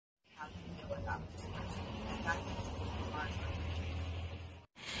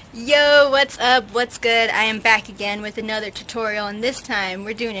Yo, what's up? What's good? I am back again with another tutorial, and this time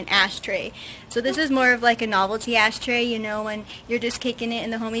we're doing an ashtray. So this is more of like a novelty ashtray, you know, when you're just kicking it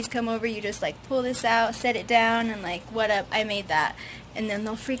and the homies come over, you just like pull this out, set it down, and like, what up, I made that. And then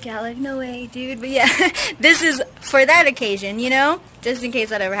they'll freak out like, no way, dude. But yeah, this is for that occasion, you know, just in case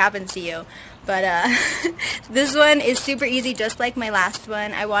that ever happens to you. But this one is super easy, just like my last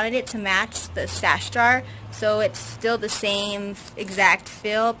one. I wanted it to match the stash jar, so it's still the same exact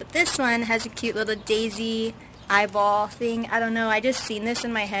feel. But this one has a cute little daisy eyeball thing. I don't know, I just seen this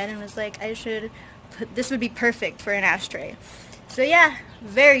in my head and was like, this would be perfect for an ashtray. So yeah,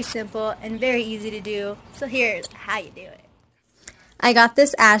 very simple and very easy to do. So here's how you do it. I got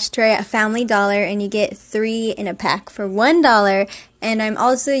this ashtray at Family Dollar, and you get 3 in a pack for $1. And I'm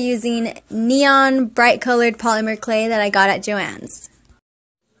also using neon bright colored polymer clay that I got at Joann's.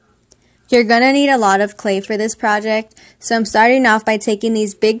 You're gonna need a lot of clay for this project, so I'm starting off by taking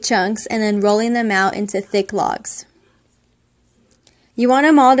these big chunks and then rolling them out into thick logs. You want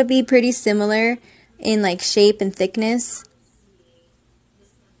them all to be pretty similar in like shape and thickness,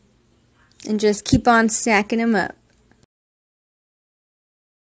 and just keep on stacking them up.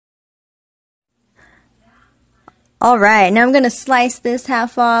 Alright, now I'm going to slice this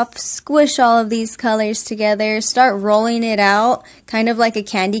half off, squish all of these colors together, start rolling it out, kind of like a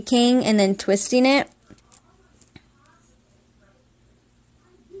candy cane, and then twisting it.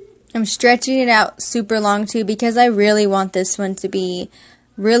 I'm stretching it out super long too because I really want this one to be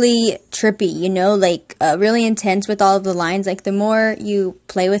really trippy, you know, like really intense with all of the lines. Like the more you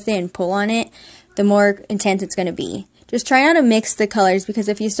play with it and pull on it, the more intense it's going to be. Just try not to mix the colors, because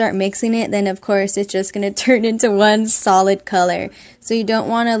if you start mixing it, then of course it's just going to turn into one solid color. So you don't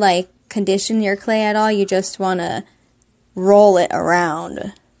want to like condition your clay at all, you just want to roll it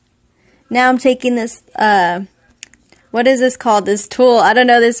around. Now I'm taking this, what is this called? This tool, I don't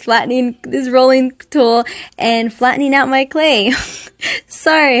know, this rolling tool, and flattening out my clay.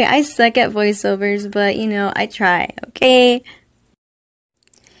 Sorry, I suck at voiceovers, but you know, I try, okay?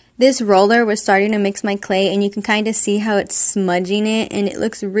 This roller was starting to mix my clay, and you can kind of see how it's smudging it, and it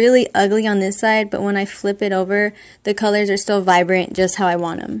looks really ugly on this side, but when I flip it over, the colors are still vibrant just how I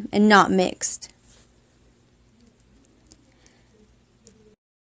want them, and not mixed.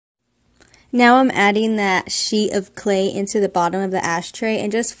 Now I'm adding that sheet of clay into the bottom of the ashtray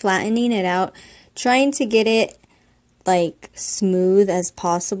and just flattening it out, trying to get it like smooth as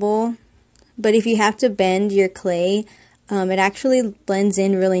possible. But if you have to bend your clay, it actually blends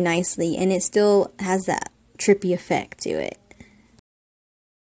in really nicely, and it still has that trippy effect to it.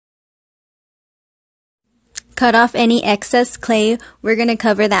 Cut off any excess clay. We're going to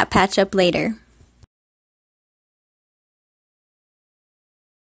cover that patch up later.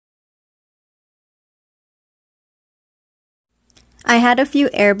 I had a few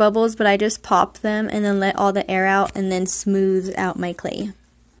air bubbles, but I just popped them and then let all the air out and then smoothed out my clay.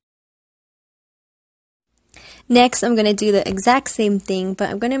 Next, I'm going to do the exact same thing, but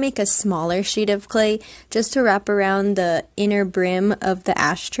I'm going to make a smaller sheet of clay just to wrap around the inner brim of the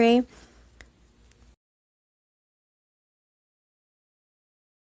ashtray.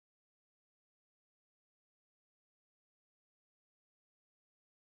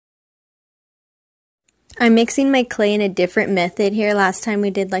 I'm mixing my clay in a different method here. Last time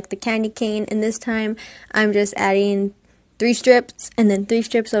we did like the candy cane, and this time I'm just adding 3 strips and then 3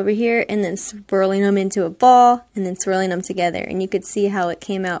 strips over here, and then swirling them into a ball and then swirling them together, and you could see how it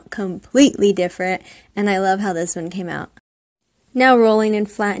came out completely different, and I love how this one came out. Now rolling and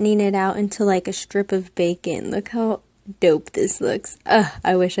flattening it out into like a strip of bacon. Look how dope this looks. Ugh,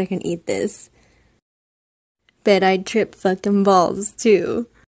 I wish I can eat this. Bet I'd trip fucking balls too.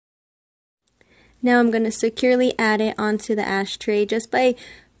 Now I'm going to securely add it onto the ashtray just by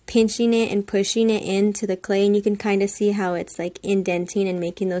pinching it and pushing it into the clay, and you can kind of see how it's like indenting and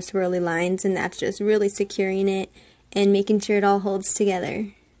making those swirly lines, and that's just really securing it and making sure it all holds together.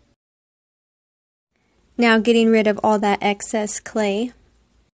 Now getting rid of all that excess clay.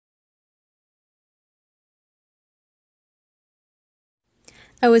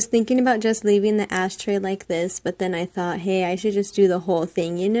 I was thinking about just leaving the ashtray like this, but then I thought, hey, I should just do the whole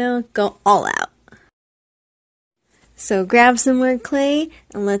thing, you know, go all out. So grab some more clay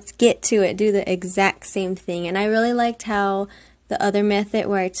and let's get to it, do the exact same thing. And I really liked how the other method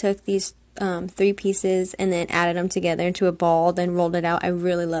where I took these 3 pieces and then added them together into a ball, then rolled it out, I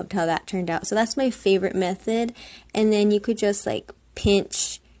really loved how that turned out. So that's my favorite method. And then you could just like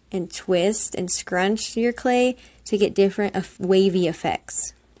pinch and twist and scrunch your clay to get different wavy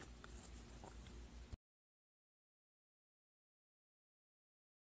effects.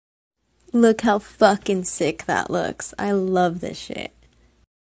 Look how fucking sick that looks. I love this shit.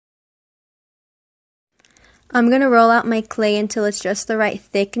 I'm going to roll out my clay until it's just the right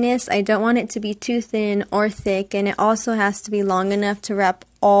thickness. I don't want it to be too thin or thick, and it also has to be long enough to wrap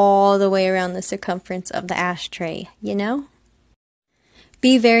all the way around the circumference of the ashtray, you know?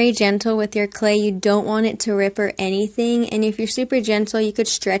 Be very gentle with your clay. You don't want it to rip or anything, and if you're super gentle, you could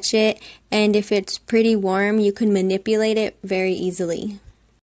stretch it, and if it's pretty warm, you can manipulate it very easily.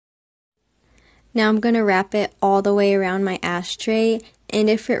 Now I'm going to wrap it all the way around my ashtray, and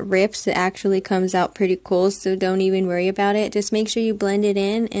if it rips, it actually comes out pretty cool, so don't even worry about it. Just make sure you blend it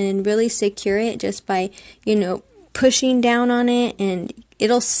in and really secure it just by, pushing down on it, and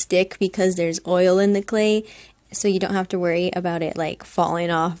it'll stick because there's oil in the clay, so you don't have to worry about it like falling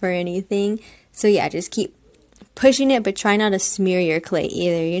off or anything. So yeah, just keep pushing it, but try not to smear your clay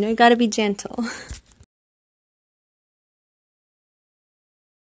either. You gotta be gentle.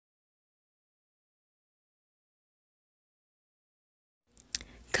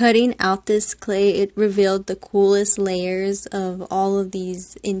 Cutting out this clay, it revealed the coolest layers of all of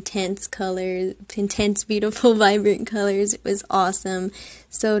these intense colors, intense, beautiful, vibrant colors. It was awesome.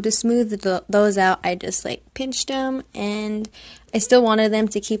 So to smooth those out, I just pinched them, and I still wanted them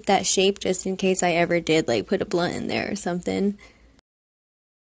to keep that shape just in case I ever did put a blunt in there or something.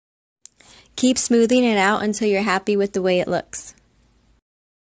 Keep smoothing it out until you're happy with the way it looks.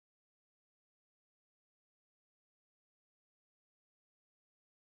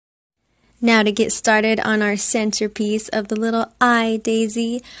 Now to get started on our centerpiece of the little eye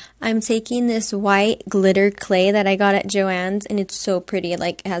daisy, I'm taking this white glitter clay that I got at Joann's, and it's so pretty.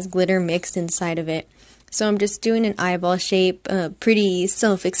 It has glitter mixed inside of it. So I'm just doing an eyeball shape, pretty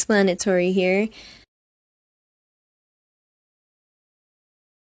self-explanatory here.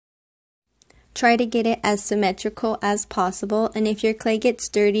 Try to get it as symmetrical as possible, and if your clay gets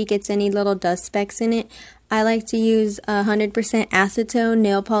dirty, gets any little dust specks in it, I like to use 100% acetone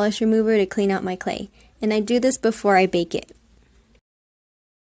nail polish remover to clean out my clay. And I do this before I bake it.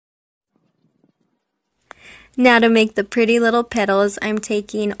 Now to make the pretty little petals, I'm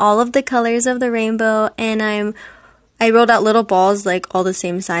taking all of the colors of the rainbow, and I rolled out little balls all the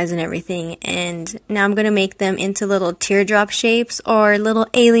same size and everything, and now I'm going to make them into little teardrop shapes or little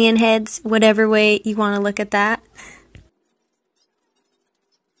alien heads, whatever way you want to look at that.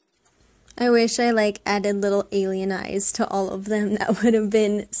 I wish I added little alien eyes to all of them. That would have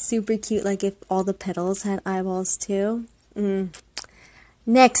been super cute, if all the petals had eyeballs too.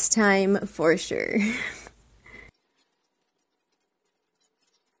 Next time for sure.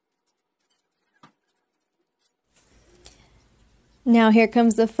 Now here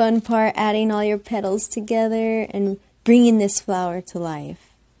comes the fun part, adding all your petals together and bringing this flower to life.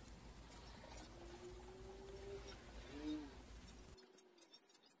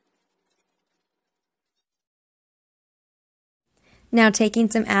 Now taking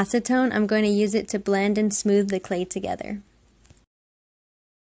some acetone, I'm going to use it to blend and smooth the clay together.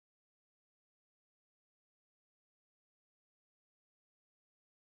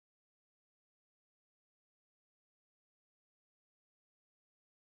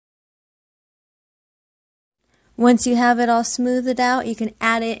 Once you have it all smoothed out, you can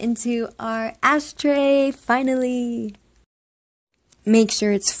add it into our ashtray, finally. Make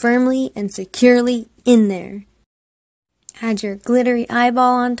sure it's firmly and securely in there. Add your glittery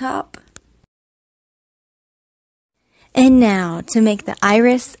eyeball on top. And now, to make the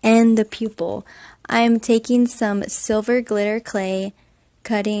iris and the pupil, I am taking some silver glitter clay,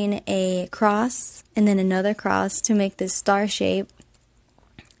 cutting a cross and then another cross to make this star shape.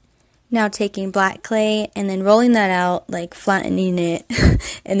 Now taking black clay and then rolling that out, flattening it,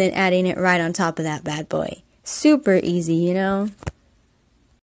 and then adding it right on top of that bad boy. Super easy,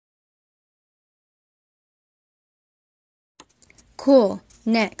 Cool.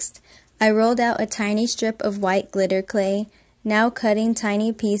 Next, I rolled out a tiny strip of white glitter clay, now cutting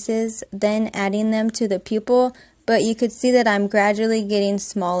tiny pieces, then adding them to the pupil, but you could see that I'm gradually getting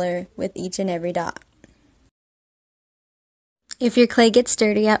smaller with each and every dot. If your clay gets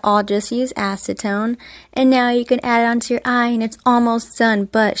dirty at all, just use acetone. And now you can add it onto your eye, and it's almost done,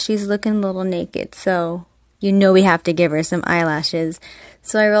 but she's looking a little naked, so we have to give her some eyelashes.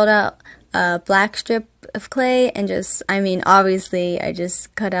 So I rolled out a black strip of clay and obviously I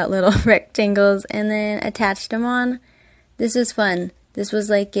just cut out little rectangles and then attached them on. This is fun. This was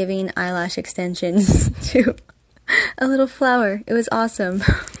like giving eyelash extensions to a little flower. It was awesome.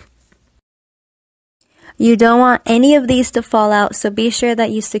 You don't want any of these to fall out, so be sure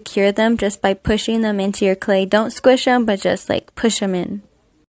that you secure them just by pushing them into your clay. Don't squish them, but just push them in.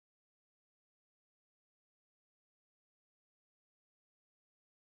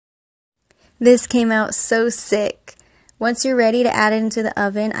 This came out so sick. Once you're ready to add it into the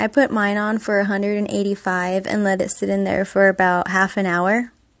oven, I put mine on for 185 and let it sit in there for about half an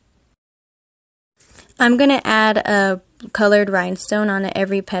hour. I'm going to add a colored rhinestone on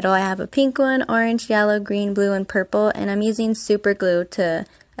every petal. I have a pink one, orange, yellow, green, blue, and purple, and I'm using super glue to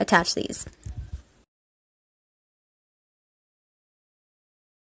attach these.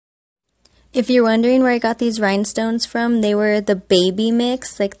 If you're wondering where I got these rhinestones from, they were the baby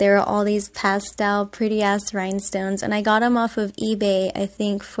mix. Like, there were all these pastel, pretty-ass rhinestones, and I got them off of eBay, I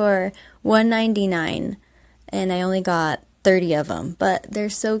think, for $1.99, and I only got 30 of them, but they're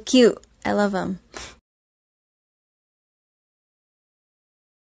so cute. I love them.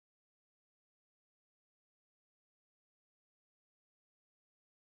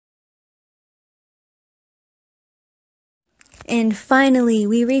 And finally,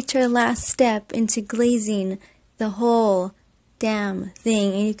 we reach our last step into glazing the whole damn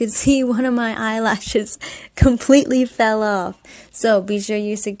thing. And you can see one of my eyelashes completely fell off. So be sure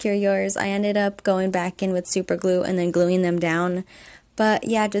you secure yours. I ended up going back in with super glue and then gluing them down. But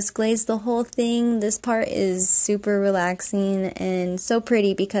yeah, just glaze the whole thing. This part is super relaxing and so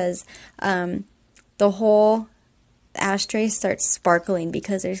pretty because the whole ashtray starts sparkling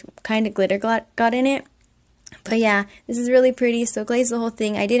because there's kind of glitter got in it. But yeah, this is really pretty, so glaze the whole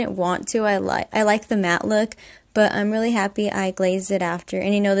thing. I didn't want to. I like the matte look, but I'm really happy I glazed it after.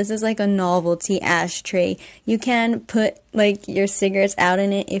 And you know, this is like a novelty ashtray. You can put like your cigarettes out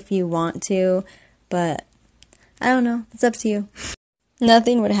in it if you want to, but I don't know. It's up to you.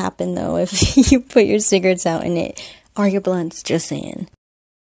 Nothing would happen though if you put your cigarettes out in it, or your blunts, just saying.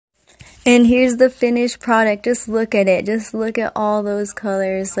 And here's the finished product. Just look at it. Just look at all those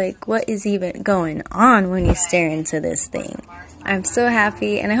colors. Like, what is even going on when you stare into this thing? I'm so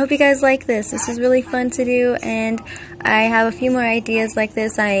happy, and I hope you guys like this. This is really fun to do, and I have a few more ideas like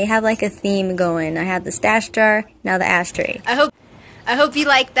this. I have like a theme going. I had the stash jar, now the ashtray. I hope you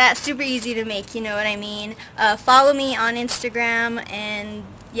like that. Super easy to make, you know what I mean. Follow me on Instagram, and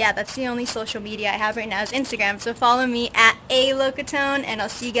yeah, that's the only social media I have right now is Instagram. So follow me at @pluTONIan, and I'll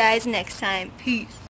see you guys next time. Peace.